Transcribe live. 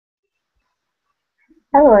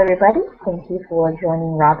Hello, everybody. Thank you for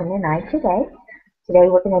joining Robyn and I today. Today,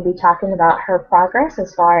 we're going to be talking about her progress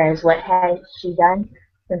as far as what has she done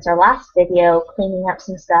since our last video, cleaning up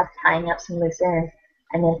some stuff, tying up some loose ends,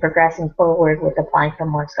 and then progressing forward with applying for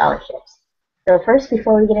more scholarships. So first,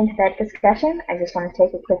 before we get into that discussion, I just want to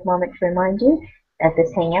take a quick moment to remind you that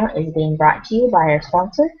this Hangout is being brought to you by our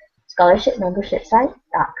sponsor,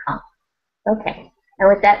 scholarshipmembershipsite.com. Okay. And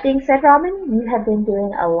with that being said, Robyn, you have been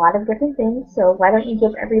doing a lot of different things, so why don't you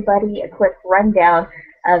give everybody a quick rundown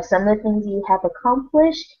of some of the things you have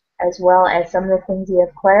accomplished, as well as some of the things you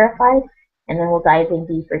have clarified, and then we'll dive in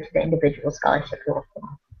deeper to the individual scholarship you're working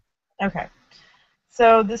on. Okay.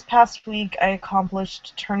 So this past week I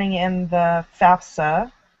accomplished turning in the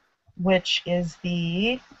FAFSA, which is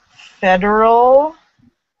the federal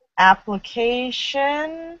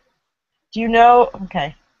application. Do you know?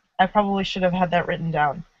 Okay. I probably should have had that written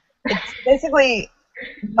down. It's basically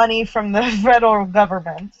money from the federal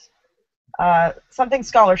government. Something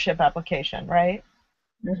scholarship application, right?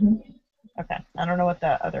 Mm-hmm. Okay. I don't know what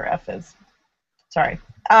the other F is. Sorry.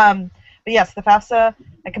 But yes, the FAFSA,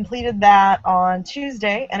 I completed that on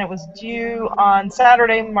Tuesday, and it was due on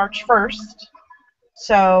Saturday, March 1st.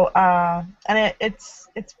 So, and it's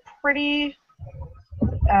pretty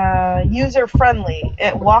user-friendly.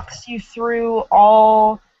 It walks you through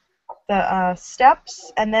all the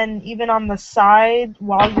steps, and then even on the side,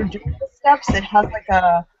 while you're doing the steps, it has like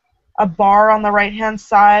a bar on the right-hand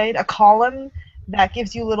side, a column that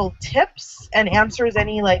gives you little tips and answers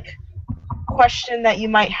any like question that you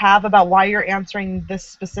might have about why you're answering this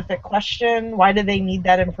specific question. Why do they need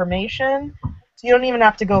that information? So you don't even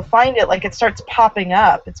have to go find it. Like, it starts popping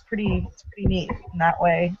up. It's pretty neat in that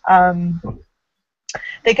way.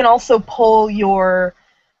 They can also pull your.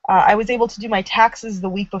 I was able to do my taxes the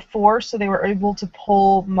week before, so they were able to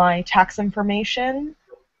pull my tax information.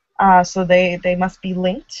 So they must be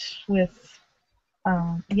linked with.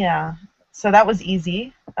 Yeah. So that was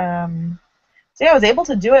easy. So yeah, I was able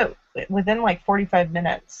to do it within like 45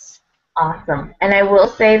 minutes. Awesome. And I will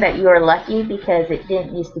say that you are lucky because it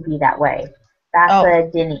didn't used to be that way. Oh,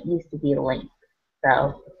 FAFSA didn't used to be linked.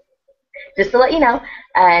 So just to let you know.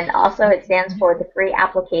 And also, it stands for the Free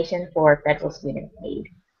Application for Federal Student Aid.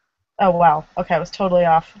 oh wow. Okay, I was totally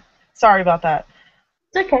off. Sorry about that.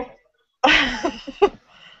 It's okay.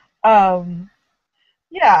 um,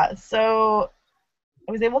 yeah, so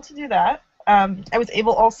I was able to do that. I was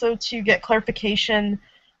able also to get clarification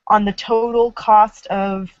on the total cost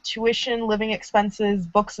of tuition, living expenses,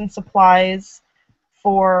 books, and supplies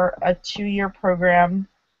for a 2-year program,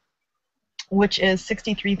 which is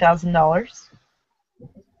 $63,000.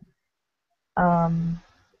 Um,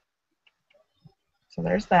 so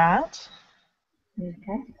there's that.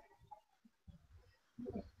 Okay.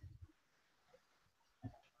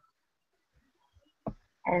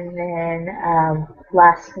 And then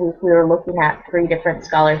last week we were looking at 3 different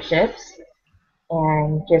scholarships,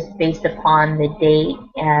 and just based upon the date,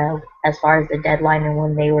 as far as the deadline and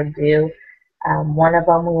when they were due, one of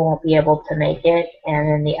them we won't be able to make it, and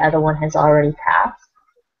then the other one has already passed.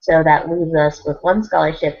 So that leaves us with one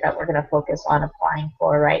scholarship that we're going to focus on applying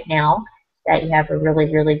for right now, that you have a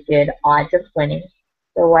really, really good odds of winning.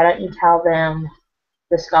 So why don't you tell them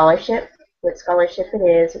the scholarship, what scholarship it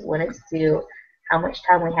is, when it's due, how much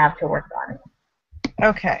time we have to work on it.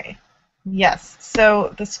 Okay. Yes.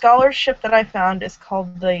 So the scholarship that I found is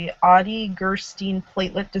called the Audie Gerstein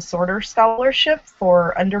Platelet Disorder Scholarship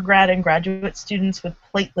for undergrad and graduate students with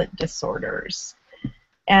platelet disorders.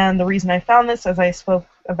 And the reason I found this, as I spoke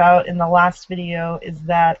about in the last video, is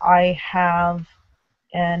that I have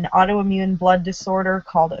an autoimmune blood disorder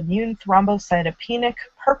called immune thrombocytopenic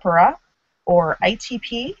purpura, or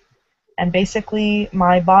ITP, and basically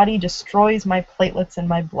my body destroys my platelets in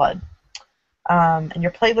my blood. And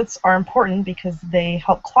your platelets are important because they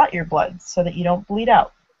help clot your blood so that you don't bleed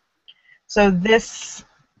out. So this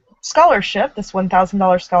scholarship, this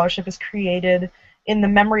 $1,000 scholarship, is created in the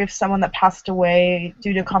memory of someone that passed away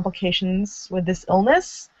due to complications with this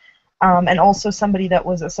illness, and also somebody that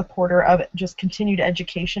was a supporter of just continued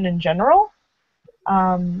education in general.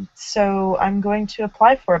 So I'm going to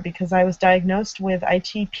apply for it because I was diagnosed with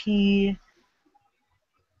ITP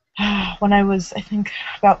when I was, I think,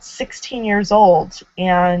 about 16 years old,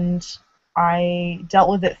 and I dealt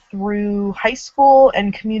with it through high school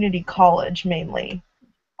and community college mainly,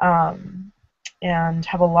 and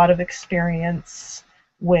have a lot of experience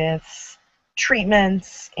with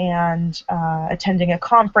treatments and attending a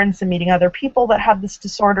conference and meeting other people that have this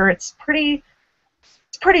disorder. It's pretty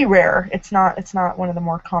rare. It's not one of the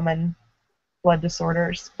more common blood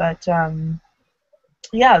disorders, but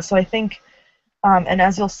yeah. So I think And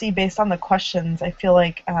as you'll see based on the questions, I feel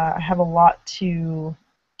like I have a lot to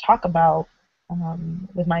talk about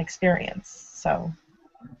with my experience. So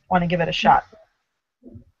I want to give it a shot.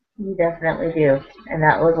 You definitely do. And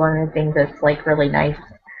that was one of the things that's like really nice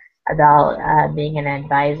about being an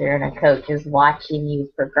advisor and a coach is watching you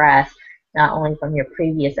progress, not only from your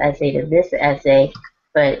previous essay to this essay,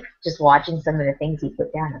 but just watching some of the things you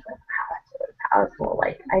put down. It's like, wow, that's really powerful.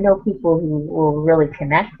 Like I know people who will really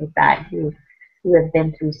connect with that, who have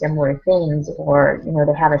been through similar things, or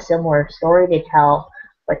they have a similar story to tell,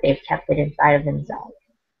 but they've kept it inside of themselves.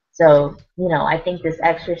 So, I think this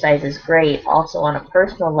exercise is great also on a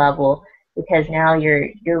personal level because now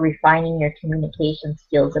you're refining your communication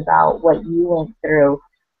skills about what you went through,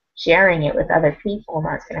 sharing it with other people, and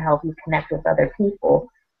that's going to help you connect with other people.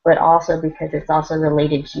 But also because it's also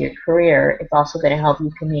related to your career, it's also going to help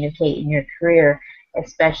you communicate in your career,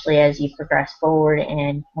 especially as you progress forward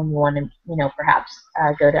and when you want to, perhaps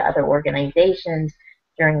go to other organizations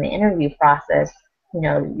during the interview process.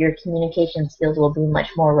 Your communication skills will be much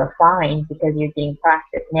more refined because you're getting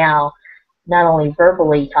practice now, not only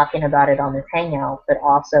verbally talking about it on this hangout, but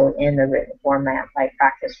also in the written format by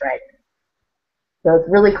practice writing. So it's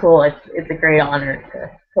really cool. It's a great honor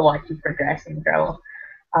to watch you progress and grow,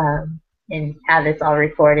 and have this all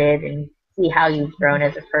recorded and see how you've grown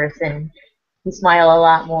as a person. You smile a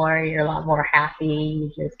lot more. You're a lot more happy.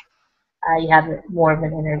 You have more of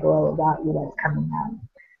an inner glow about you that's coming out.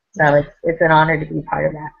 So it's an honor to be part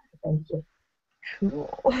of that. Thank you.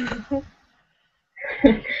 Cool.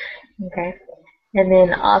 Okay. And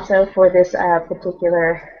then also for this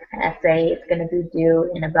particular essay, it's going to be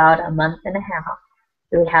due in about a month and a half.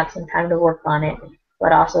 So we have some time to work on it.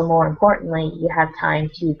 But also more importantly, you have time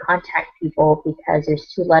to contact people because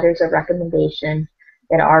there's 2 letters of recommendation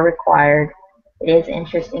that are required. It is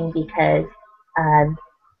interesting because um,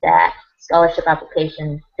 that scholarship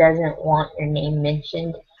application doesn't want your name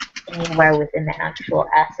mentioned anywhere within the actual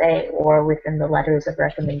essay or within the letters of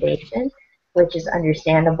recommendation, which is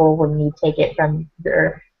understandable when you take it from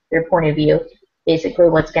their point of view. Basically,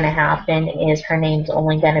 what's going to happen is her name's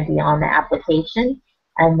only going to be on the application,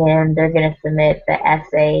 and then they're going to submit the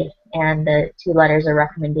essay and the 2 letters of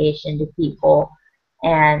recommendation to people,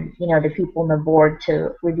 and the people on the board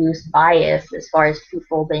to reduce bias as far as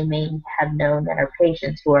people they may have known that are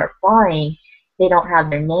patients who are applying. They don't have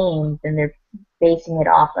their names, and they're basing it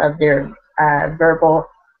off of their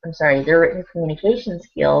their written communication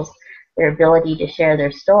skills, their ability to share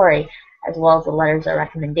their story, as well as the letters of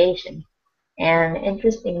recommendation. And the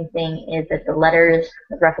interesting thing is that the letters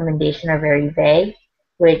of recommendation are very vague,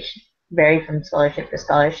 which vary from scholarship to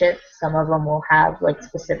scholarship. Some of them will have like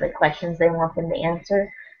specific questions they want them to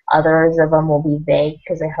answer. Others of them will be vague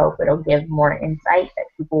because I hope it'll give more insight that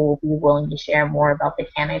people will be willing to share more about the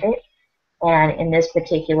candidate. And in this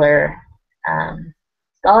particular um,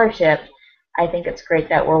 scholarship, I think it's great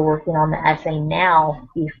that we're working on the essay now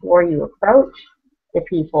before you approach the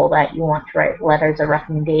people that you want to write letters of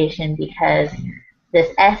recommendation, because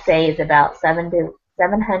this essay is about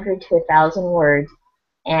 700 to 1,000 words,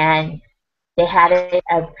 and they had a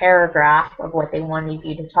paragraph of what they wanted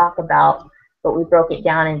you to talk about, but we broke it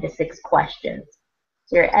down into 6 questions.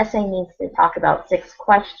 So your essay needs to talk about 6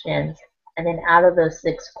 questions, and then out of those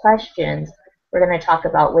 6 questions, we're going to talk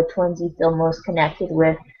about which ones you feel most connected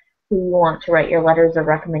with, who you want to write your letters of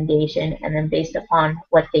recommendation, and then based upon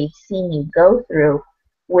what they've seen you go through,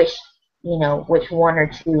 which which 1 or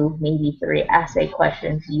 2, maybe 3 essay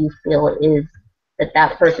questions you feel is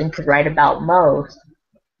that person could write about most.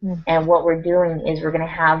 Mm. And what we're doing is we're going to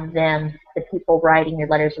have them, the people writing your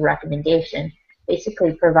letters of recommendation,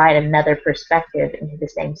 basically provide another perspective into the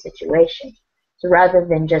same situation. So rather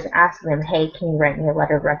than just asking them, hey, can you write me a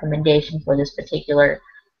letter of recommendation for this particular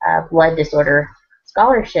blood disorder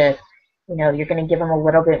scholarship, you're going to give them a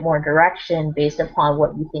little bit more direction based upon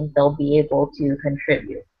what you think they'll be able to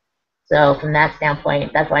contribute. So from that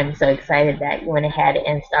standpoint, that's why I'm so excited that you went ahead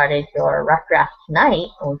and started your rough draft tonight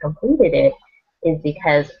and we completed it, is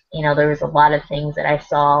because, there was a lot of things that I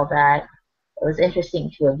saw that it was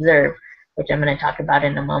interesting to observe, which I'm going to talk about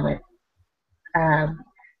in a moment.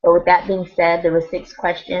 But with that being said, there were 6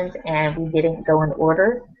 questions and we didn't go in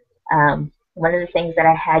order. One of the things that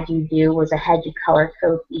I had you do was I had you color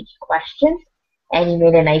code each question, and you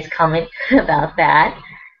made a nice comment about that.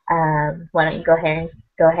 Why don't you go ahead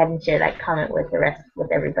and share that comment with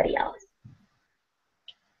everybody else?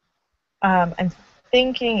 I'm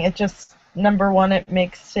thinking it just, number one, it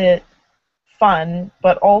makes it fun,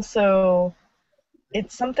 but also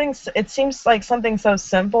it seems like something so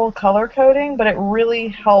simple, color coding, but it really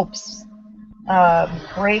helps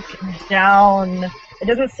break down it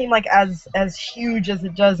doesn't seem like as huge as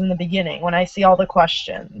it does in the beginning when I see all the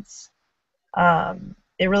questions.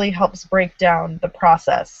 It really helps break down the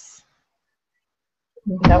process.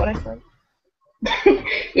 Is that what I said?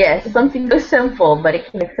 Yes, something so simple, but it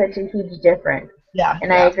can make such a huge difference. Yeah,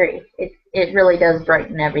 And I yeah. agree. It really does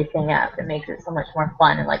brighten everything up. It makes it so much more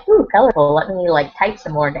fun and like, ooh, colorful. Let me like type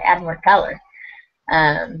some more to add more color.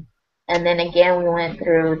 Um, and then again, we went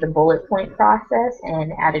through the bullet point process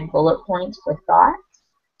and added bullet points with thoughts.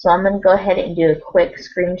 So I'm going to go ahead and do a quick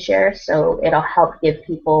screen share so it'll help give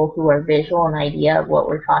people who are visual an idea of what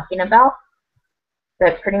we're talking about.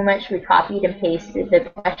 But pretty much we copied and pasted the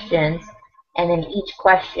questions, and then each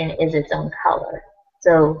question is its own color.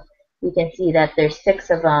 So you can see that there's 6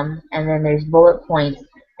 of them, and then there's bullet points,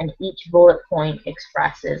 and each bullet point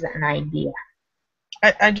expresses an idea.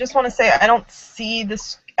 I just want to say I don't see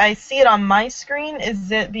this. I see it on my screen.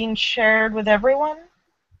 Is it being shared with everyone?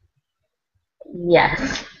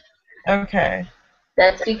 Yes, Okay.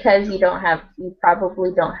 that's because you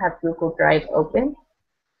probably don't have Google Drive open.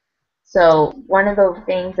 So one of the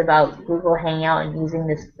things about Google Hangout and using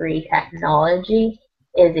this free technology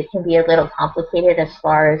is it can be a little complicated as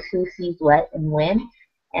far as who sees what and when.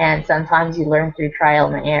 And sometimes you learn through trial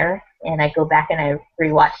and error. And I go back and I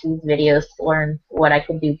rewatch these videos to learn what I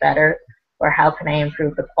can do better or how can I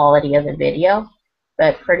improve the quality of the video.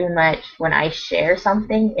 But pretty much when I share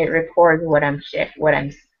something, it records what I'm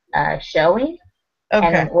showing,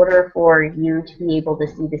 and in Okay. order for you to be able to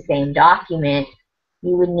see the same document,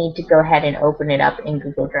 you would need to go ahead and open it up in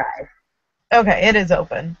Google Drive. Okay. It is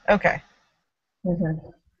open. Okay. hmm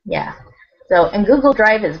Yeah. So, and Google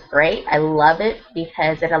Drive is great. I love it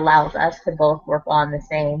because it allows us to both work on the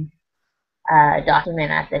same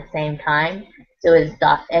document at the same time. So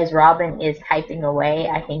as Robyn is typing away,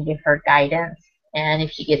 I can give her guidance, and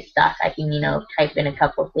if she gets stuck, I can type in a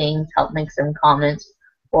couple things, help make some comments,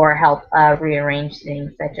 or help rearrange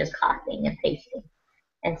things such as copying and pasting.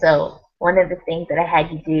 And so one of the things that I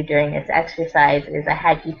had you do during this exercise is I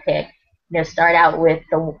had you pick, start out with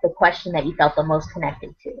the question that you felt the most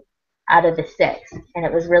connected to out of the 6. And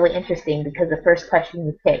it was really interesting because the first question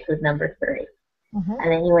you picked was number 3. Mm-hmm.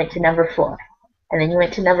 And then you went to number 4. And then you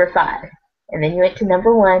went to number 5. And then you went to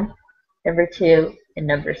number 1, number 2, and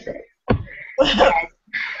number 6. And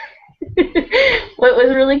what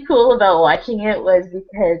was really cool about watching it was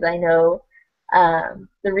because I know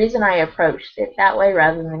the reason I approached it that way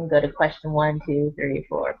rather than go to question 1, 2, 3,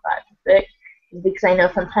 4, 5, 6 is because I know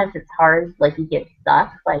sometimes it's hard, like you get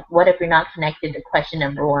stuck. Like, what if you're not connected to question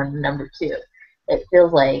number 1 and number 2? It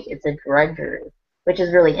feels like it's a drudgery, which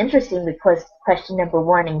is really interesting because question number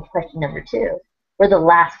 1 and question number 2 were the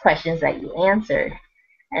last questions that you answered.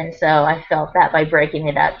 And so I felt that by breaking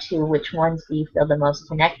it up to which ones do you feel the most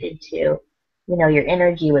connected to, your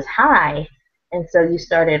energy was high. And so you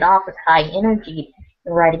started off with high energy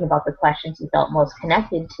and writing about the questions you felt most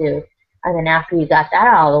connected to. And then after you got that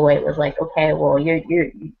out of the way, it was like, okay, well, you're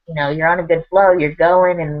on a good flow, you're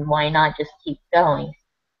going, and why not just keep going?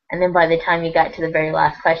 And then by the time you got to the very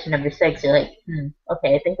last question, number 6, you're like,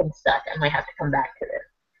 okay, I think I'm stuck. I might have to come back to this.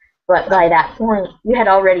 But by that point, you had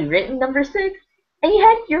already written number 6, and you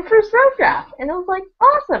had your first road draft, and it was like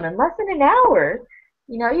awesome. In less than an hour,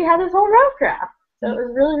 you had this whole road draft. So it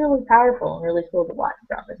was really, really powerful and really cool to watch,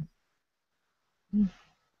 Robyn.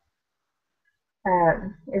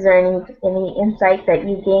 Is there any insight that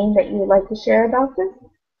you gained that you would like to share about this?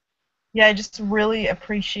 Yeah, I just really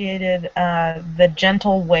appreciated the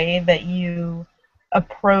gentle way that you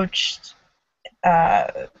approached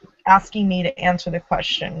uh, asking me to answer the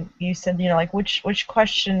question. You said, like which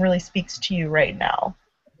question really speaks to you right now,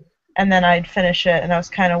 and then I'd finish it, and I was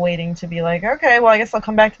kind of waiting to be like, okay, well, I guess I'll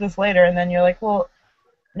come back to this later, and then you're like, well,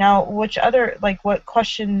 now what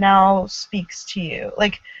question now speaks to you?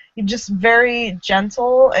 Like, you're just very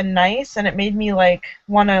gentle and nice, and it made me like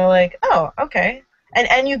want to like, oh, okay,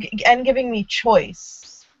 and giving me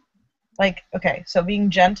choice. Like, okay, so being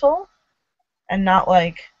gentle and not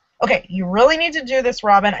like, okay, you really need to do this,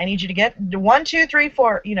 Robyn. I need you to get 1, 2, 3,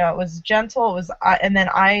 4. It was gentle. It was, and then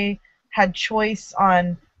I had choice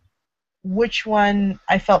on which one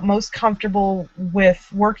I felt most comfortable with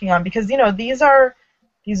working on, because these are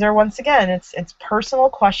once again, it's personal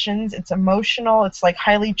questions, it's emotional, it's like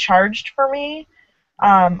highly charged for me.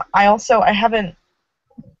 I haven't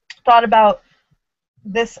thought about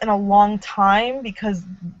this in a long time, because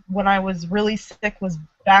when I was really sick was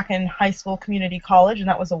back in high school, community college, and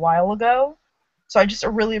that was a while ago. So I just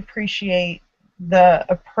really appreciate the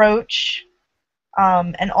approach.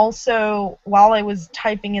 And also, while I was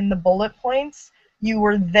typing in the bullet points, you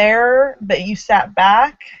were there, but you sat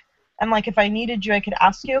back and like if I needed you, I could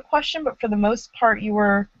ask you a question, but for the most part, you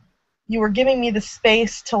were giving me the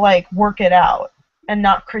space to like work it out and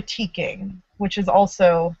not critiquing, which is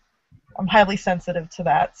also, I'm highly sensitive to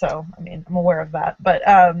that, so I mean I'm aware of that. But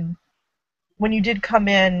when you did come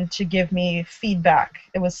in to give me feedback,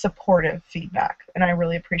 it was supportive feedback, and I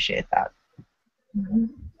really appreciate that. Mm-hmm.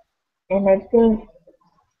 And I think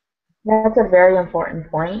that's a very important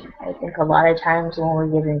point. I think a lot of times when we're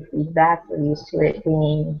giving feedback, we're used to it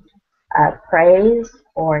being praise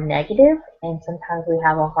or negative, and sometimes we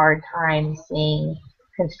have a hard time seeing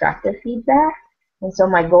constructive feedback. And so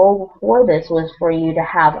my goal for this was for you to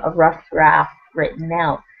have a rough draft written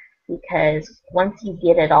out, because once you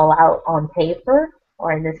get it all out on paper,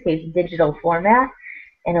 or in this case digital format,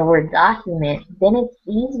 in a Word document, then it's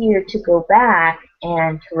easier to go back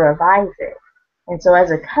and to revise it. And so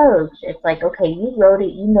as a coach, it's like, okay, you wrote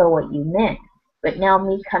it, you know what you meant. But now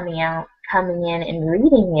me coming in and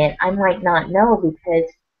reading it, I might not know,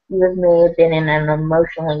 because you may have been in an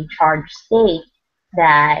emotionally charged state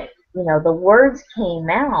that, the words came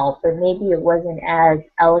out, but maybe it wasn't as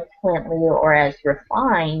eloquently or as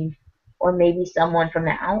refined, or maybe someone from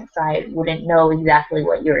the outside wouldn't know exactly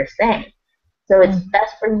what you were saying. So it's Mm.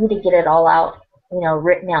 best for you to get it all out,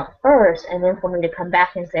 written out first, and then for me to come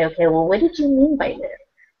back and say, okay, well, what did you mean by this?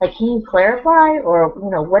 Like, can you clarify? Or,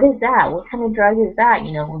 what is that? What kind of drug is that?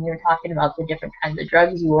 When you're talking about the different kinds of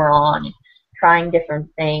drugs you were on and trying different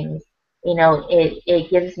things, it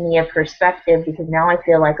gives me a perspective, because now I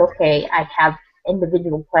feel like, okay, I have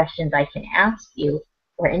individual questions I can ask you,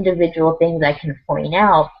 or individual things I can point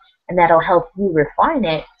out, and that'll help you refine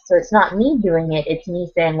it. So it's not me doing it, it's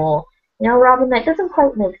me saying, well, Robyn, that doesn't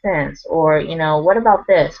quite make sense. Or, what about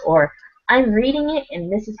this? Or, I'm reading it and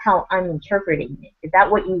this is how I'm interpreting it. Is that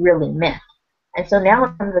what you really meant? And so now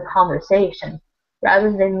it becomes a conversation.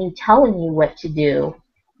 Rather than me telling you what to do,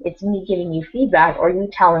 it's me giving you feedback, or you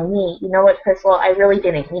telling me, you know what, Crystal, I really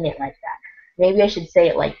didn't mean it like that. Maybe I should say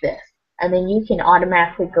it like this. And then you can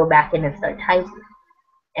automatically go back in and start typing.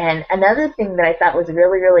 And another thing that I thought was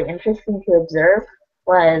really, really interesting to observe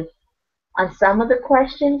was, on some of the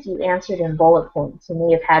questions, you answered in bullet points. You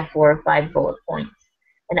may have had 4 or 5 bullet points.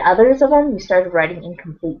 And others of them, you started writing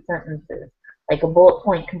incomplete sentences, like a bullet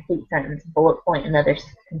point complete sentence, bullet point another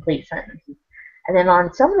complete sentence. And then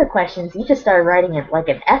on some of the questions, you just started writing it like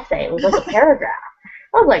an essay. It was like a paragraph.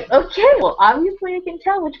 I was like, okay, well, obviously I can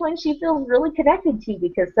tell which one she feels really connected to,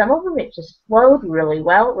 because some of them it just flowed really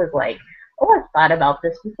well. It was like, oh, I've thought about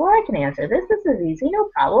this before. I can answer this. This is easy, no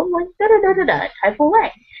problem. Like da da da da da type of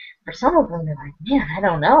way. For some of them, they're like, man, I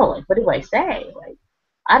don't know. Like, what do I say? Like,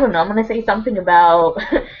 I don't know. I'm gonna say something about,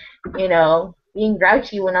 being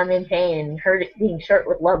grouchy when I'm in pain and hurt being short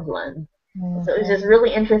with loved ones. So it was just Mm-hmm.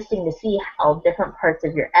 really interesting to see how different parts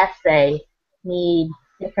of your essay need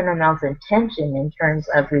different amounts of attention in terms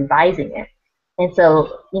of revising it. And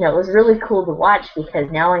so, it was really cool to watch, because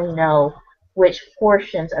now I know which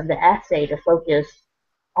portions of the essay to focus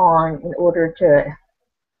on in order to,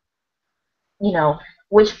 you know,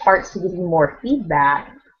 which parts to give you more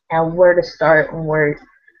feedback, and where to start and where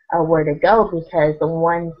to go, because the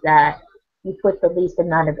ones that you put the least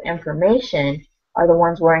amount of information are the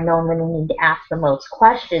ones where I know I'm going to need to ask the most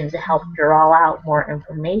questions to help draw out more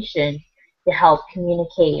information to help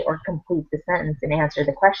communicate or complete the sentence and answer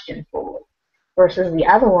the question fully. Versus the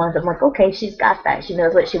other ones, I'm like, okay, she's got that. She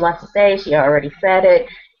knows what she wants to say. She already said it.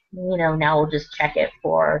 Now we'll just check it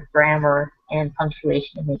for grammar and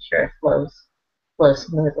punctuation to make sure it flows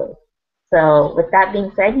smoothly. So with that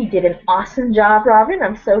being said, you did an awesome job, Robyn.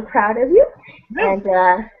 I'm so proud of you. No,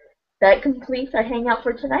 And that completes our hangout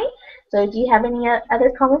for tonight. So do you have any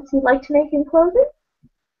other comments you'd like to make in closing?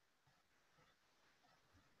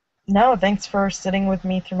 no, thanks for sitting with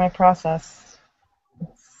me through my process.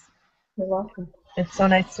 It's, You're welcome. it's so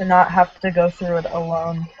nice to not have to go through it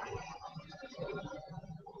alone.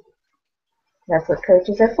 That's what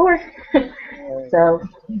coaches are for. So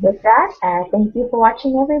with that, thank you for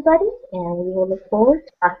watching, everybody, and we will look forward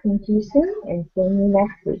to talking to you soon and seeing you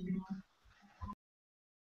next week.